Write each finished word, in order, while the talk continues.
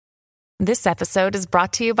This episode is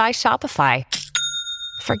brought to you by Shopify.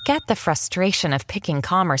 Forget the frustration of picking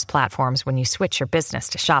commerce platforms when you switch your business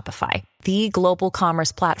to Shopify, the global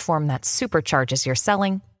commerce platform that supercharges your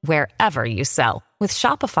selling wherever you sell. With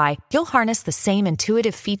Shopify, you'll harness the same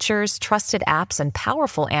intuitive features, trusted apps, and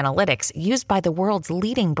powerful analytics used by the world's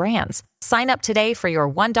leading brands. Sign up today for your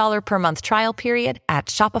 $1 per month trial period at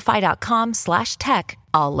shopify.com/tech,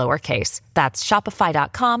 all lowercase. That's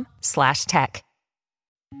shopify.com/tech.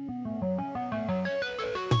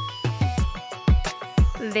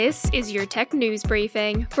 This is your tech news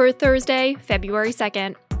briefing for Thursday, February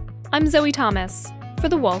 2nd. I'm Zoe Thomas for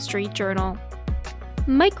The Wall Street Journal.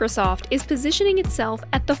 Microsoft is positioning itself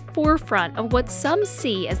at the forefront of what some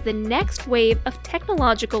see as the next wave of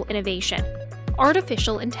technological innovation,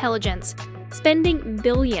 artificial intelligence, spending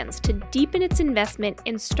billions to deepen its investment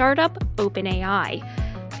in startup OpenAI.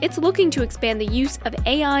 It's looking to expand the use of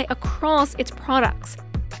AI across its products.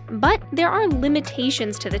 But there are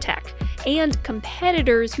limitations to the tech and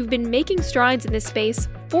competitors who've been making strides in this space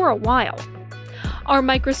for a while. Our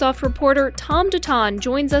Microsoft reporter Tom Dutton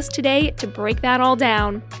joins us today to break that all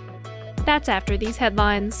down. That's after these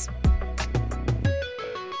headlines.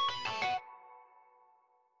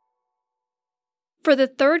 For the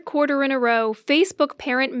third quarter in a row, Facebook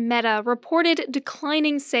parent Meta reported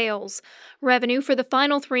declining sales. Revenue for the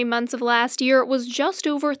final 3 months of last year was just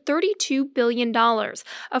over $32 billion,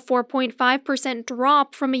 a 4.5%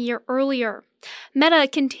 drop from a year earlier. Meta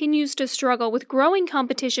continues to struggle with growing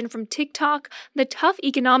competition from TikTok, the tough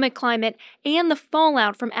economic climate, and the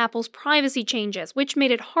fallout from Apple's privacy changes, which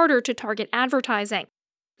made it harder to target advertising.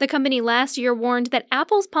 The company last year warned that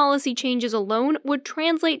Apple's policy changes alone would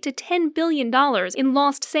translate to $10 billion in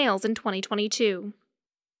lost sales in 2022.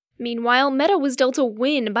 Meanwhile, Meta was dealt a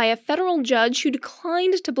win by a federal judge who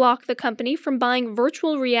declined to block the company from buying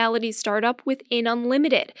virtual reality startup Within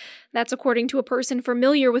Unlimited. That's according to a person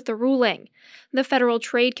familiar with the ruling. The Federal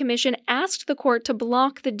Trade Commission asked the court to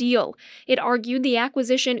block the deal. It argued the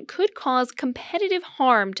acquisition could cause competitive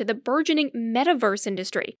harm to the burgeoning metaverse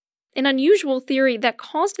industry, an unusual theory that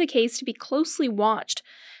caused the case to be closely watched.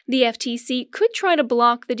 The FTC could try to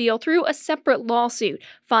block the deal through a separate lawsuit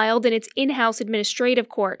filed in its in-house administrative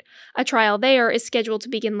court. A trial there is scheduled to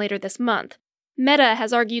begin later this month. Meta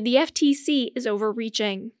has argued the FTC is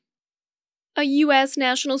overreaching. A U.S.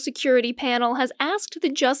 national security panel has asked the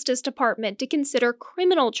Justice Department to consider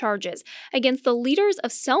criminal charges against the leaders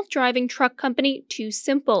of self-driving truck company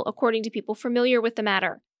TuSimple, according to people familiar with the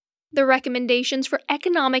matter. The recommendations for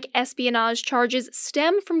economic espionage charges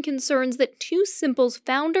stem from concerns that TuSimple's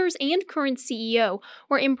founders and current CEO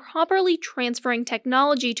were improperly transferring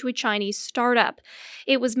technology to a Chinese startup.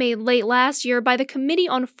 It was made late last year by the Committee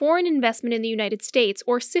on Foreign Investment in the United States,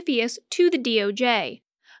 or CFIUS, to the DOJ.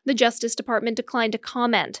 The Justice Department declined to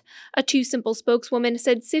comment. A TuSimple spokeswoman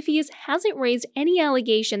said CFIUS hasn't raised any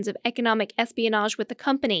allegations of economic espionage with the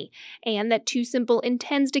company, and that TuSimple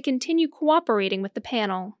intends to continue cooperating with the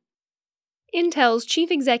panel. Intel's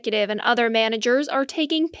chief executive and other managers are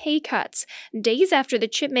taking pay cuts, days after the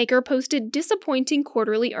chipmaker posted disappointing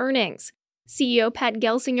quarterly earnings. CEO Pat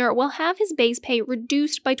Gelsinger will have his base pay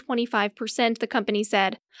reduced by 25%, the company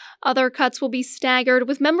said. Other cuts will be staggered,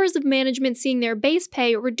 with members of management seeing their base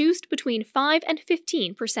pay reduced between 5 and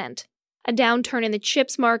 15%. A downturn in the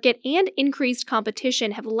chips market and increased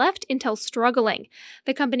competition have left Intel struggling.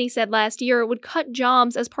 The company said last year it would cut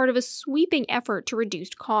jobs as part of a sweeping effort to reduce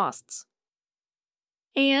costs.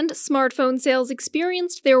 And smartphone sales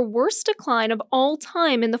experienced their worst decline of all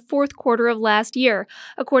time in the fourth quarter of last year,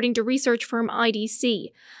 according to research firm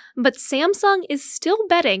IDC. But Samsung is still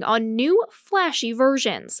betting on new, flashy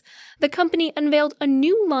versions. The company unveiled a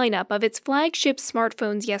new lineup of its flagship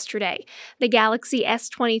smartphones yesterday: the Galaxy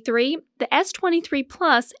S23, the S23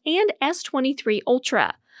 Plus, and S23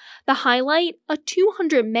 Ultra. The highlight, a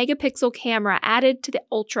 200-megapixel camera added to the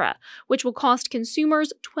Ultra, which will cost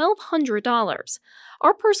consumers $1,200.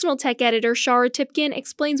 Our personal tech editor, Shara Tipkin,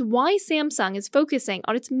 explains why Samsung is focusing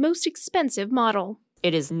on its most expensive model.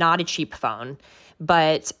 It is not a cheap phone,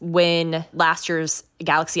 but when last year's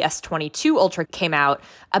Galaxy S22 Ultra came out,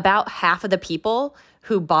 about half of the people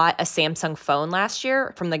who bought a Samsung phone last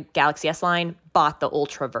year from the Galaxy S line bought the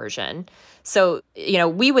Ultra version. So,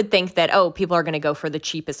 we would think that, people are going to go for the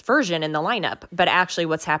cheapest version in the lineup. But actually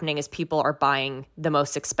what's happening is people are buying the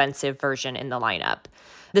most expensive version in the lineup.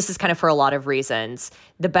 This is kind of for a lot of reasons.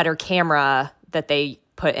 The better camera that they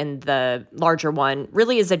put in the larger one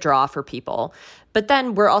really is a draw for people. But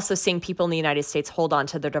then we're also seeing people in the United States hold on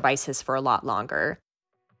to their devices for a lot longer.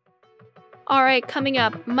 All right, coming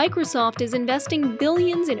up, Microsoft is investing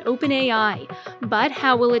billions in OpenAI. But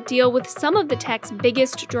how will it deal with some of the tech's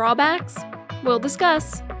biggest drawbacks? We'll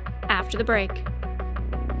discuss after the break.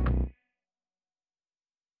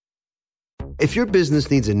 If your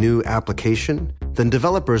business needs a new application, then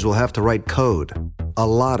developers will have to write code, a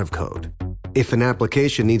lot of code. If an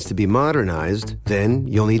application needs to be modernized, then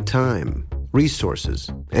you'll need time,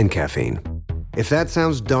 resources, and caffeine. If that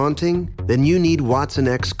sounds daunting, then you need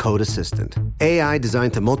watsonx Code Assistant, AI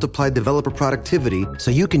designed to multiply developer productivity so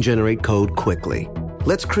you can generate code quickly.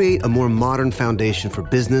 Let's create a more modern foundation for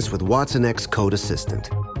business with watsonx Code Assistant.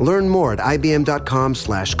 Learn more at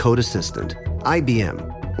ibm.com/code assistant.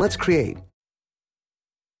 IBM. Let's create.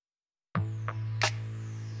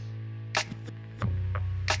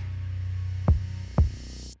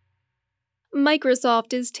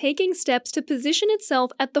 Microsoft is taking steps to position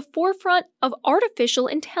itself at the forefront of artificial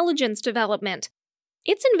intelligence development.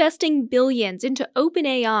 It's investing billions into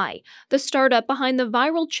OpenAI, the startup behind the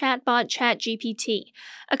viral chatbot ChatGPT,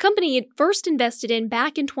 a company it first invested in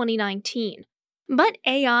back in 2019. But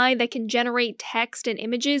AI that can generate text and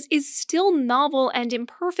images is still novel and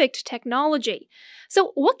imperfect technology.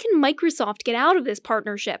 So what can Microsoft get out of this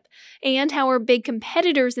partnership? And how are big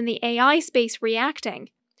competitors in the AI space reacting?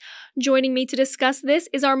 Joining me to discuss this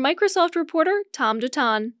is our Microsoft reporter, Tom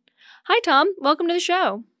Dutan. Hi, Tom. Welcome to the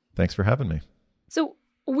show. Thanks for having me. So,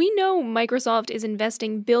 we know Microsoft is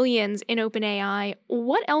investing billions in OpenAI.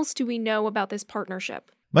 What else do we know about this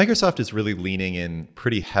partnership? Microsoft is really leaning in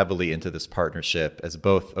pretty heavily into this partnership as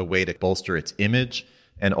both a way to bolster its image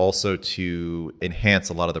and also to enhance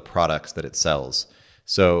a lot of the products that it sells.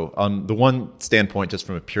 So, on the one standpoint, just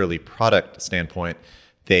from a purely product standpoint,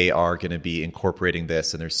 they are going to be incorporating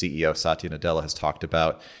this, and their CEO, Satya Nadella, has talked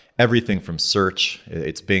about everything from search,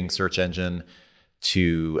 its Bing search engine,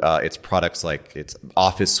 to its products like its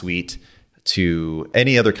Office suite, to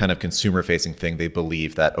any other kind of consumer-facing thing they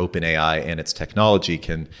believe that OpenAI and its technology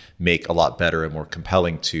can make a lot better and more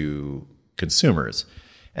compelling to consumers.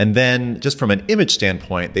 And then just from an image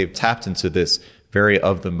standpoint, they've tapped into this very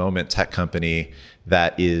of-the-moment tech company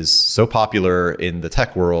that is so popular in the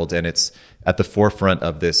tech world, and it's at the forefront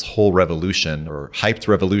of this whole revolution or hyped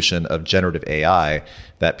revolution of generative AI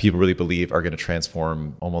that people really believe are going to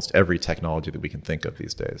transform almost every technology that we can think of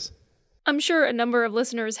these days. I'm sure a number of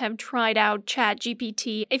listeners have tried out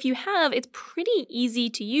ChatGPT. If you have, it's pretty easy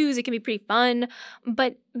to use. It can be pretty fun,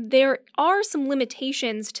 but there are some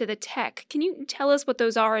limitations to the tech. Can you tell us what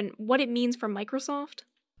those are and what it means for Microsoft?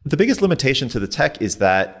 The biggest limitation to the tech is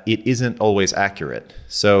that it isn't always accurate.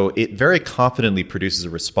 So it very confidently produces a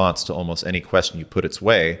response to almost any question you put its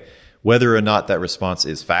way. Whether or not that response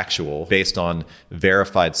is factual, based on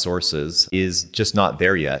verified sources, is just not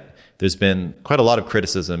there yet. There's been quite a lot of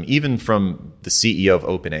criticism, even from the CEO of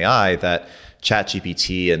OpenAI, that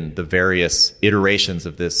ChatGPT and the various iterations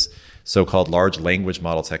of this so-called large language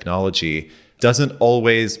model technology doesn't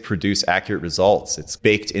always produce accurate results. It's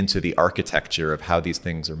baked into the architecture of how these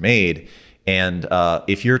things are made. And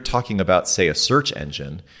if you're talking about, say, a search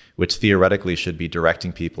engine, which theoretically should be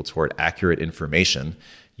directing people toward accurate information,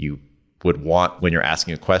 you would want, when you're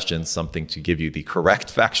asking a question, something to give you the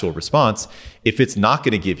correct factual response. If it's not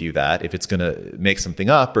going to give you that, if it's going to make something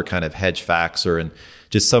up or kind of hedge facts or in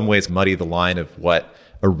just some ways muddy the line of what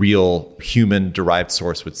a real human-derived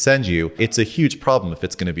source would send you, it's a huge problem if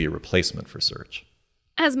it's going to be a replacement for search.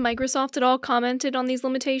 Has Microsoft at all commented on these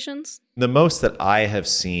limitations? The most that I have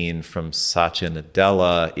seen from Satya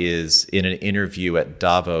Nadella is in an interview at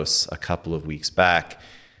Davos a couple of weeks back.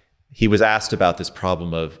 He was asked about this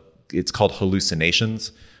problem of, it's called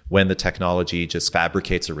hallucinations, when the technology just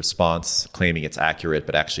fabricates a response claiming it's accurate,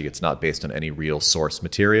 but actually it's not based on any real source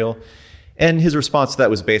material. And his response to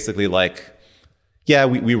that was basically like, yeah,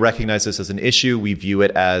 we recognize this as an issue. We view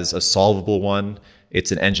it as a solvable one.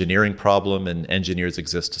 It's an engineering problem, and engineers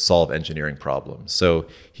exist to solve engineering problems. So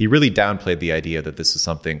he really downplayed the idea that this is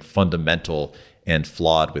something fundamental and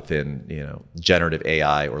flawed within, generative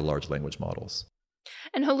AI or large language models.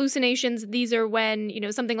 And hallucinations, these are when,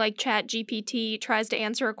 something like ChatGPT tries to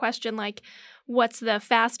answer a question like, what's the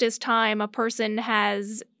fastest time a person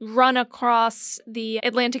has run across the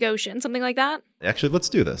Atlantic Ocean? Something like that? Actually, let's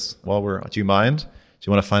do this. Do you mind? Do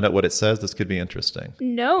you want to find out what it says? This could be interesting.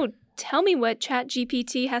 No. Tell me what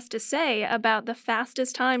ChatGPT has to say about the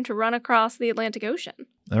fastest time to run across the Atlantic Ocean.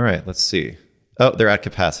 All right, let's see. Oh, they're at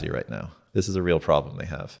capacity right now. This is a real problem they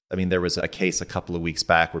have. I mean, there was a case a couple of weeks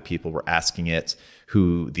back where people were asking it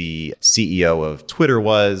who the CEO of Twitter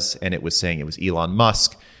was, and it was saying it was Elon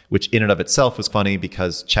Musk, which in and of itself was funny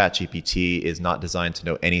because ChatGPT is not designed to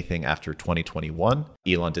know anything after 2021.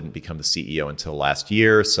 Elon didn't become the CEO until last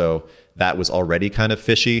year, so that was already kind of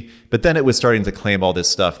fishy. But then it was starting to claim all this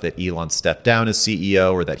stuff that Elon stepped down as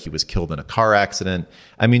CEO or that he was killed in a car accident.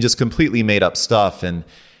 I mean, just completely made up stuff. And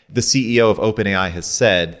the CEO of OpenAI has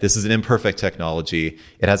said, this is an imperfect technology.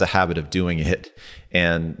 It has a habit of doing it.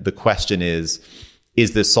 And the question is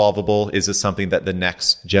this solvable? Is this something that the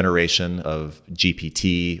next generation of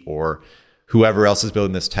GPT or whoever else is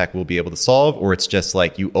building this tech will be able to solve? Or it's just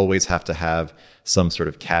like you always have to have some sort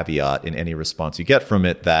of caveat in any response you get from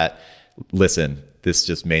it that, listen, this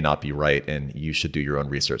just may not be right and you should do your own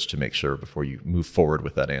research to make sure before you move forward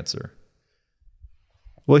with that answer.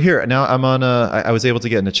 Well, here, now I'm on I was able to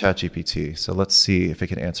get into ChatGPT, so let's see if it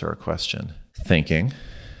can answer our question. Thinking.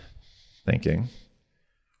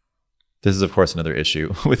 This is, of course, another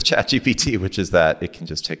issue with ChatGPT, which is that it can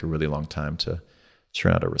just take a really long time to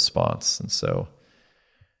churn out a response. And so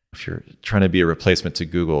if you're trying to be a replacement to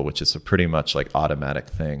Google, which is a pretty much like automatic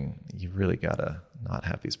thing, you really gotta not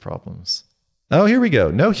have these problems. Oh, here we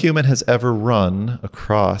go. No human has ever run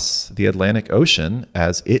across the Atlantic Ocean,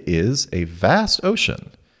 as it is a vast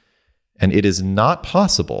ocean. And it is not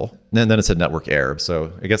possible. And then it said network error.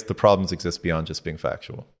 So I guess the problems exist beyond just being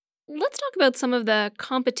factual. Let's talk about some of the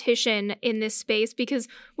competition in this space, because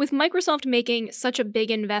with Microsoft making such a big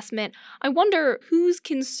investment, I wonder who's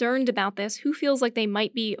concerned about this, who feels like they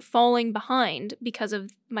might be falling behind because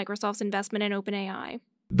of Microsoft's investment in OpenAI.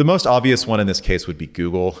 The most obvious one in this case would be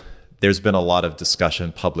Google. There's been a lot of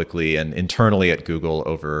discussion publicly and internally at Google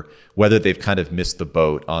over whether they've kind of missed the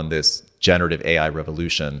boat on this generative AI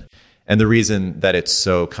revolution. And the reason that it's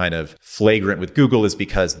so kind of flagrant with Google is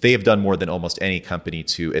because they have done more than almost any company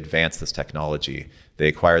to advance this technology. They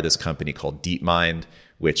acquired this company called DeepMind,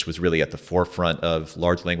 which was really at the forefront of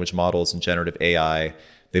large language models and generative AI.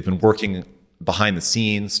 They've been working behind the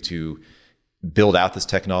scenes to build out this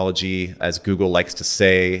technology. As Google likes to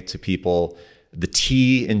say to people, the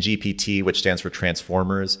T in GPT, which stands for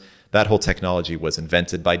transformers, that whole technology was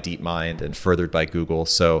invented by DeepMind and furthered by Google.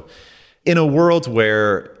 So in a world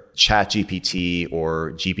where ChatGPT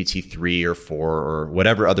or GPT-3 or 4 or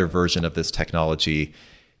whatever other version of this technology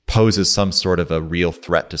poses some sort of a real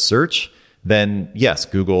threat to search, then yes,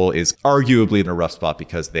 Google is arguably in a rough spot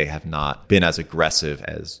because they have not been as aggressive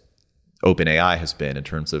as OpenAI has been in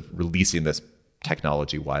terms of releasing this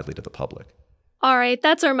technology widely to the public. All right,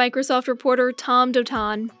 that's our Microsoft reporter, Tom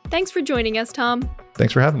Dotan. Thanks for joining us, Tom.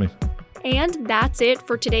 Thanks for having me. And that's it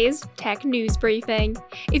for today's Tech News Briefing.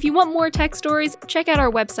 If you want more tech stories, check out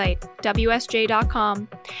our website, WSJ.com.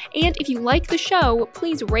 And if you like the show,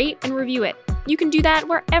 please rate and review it. You can do that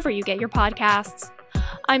wherever you get your podcasts.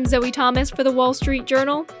 I'm Zoe Thomas for The Wall Street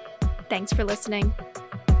Journal. Thanks for listening.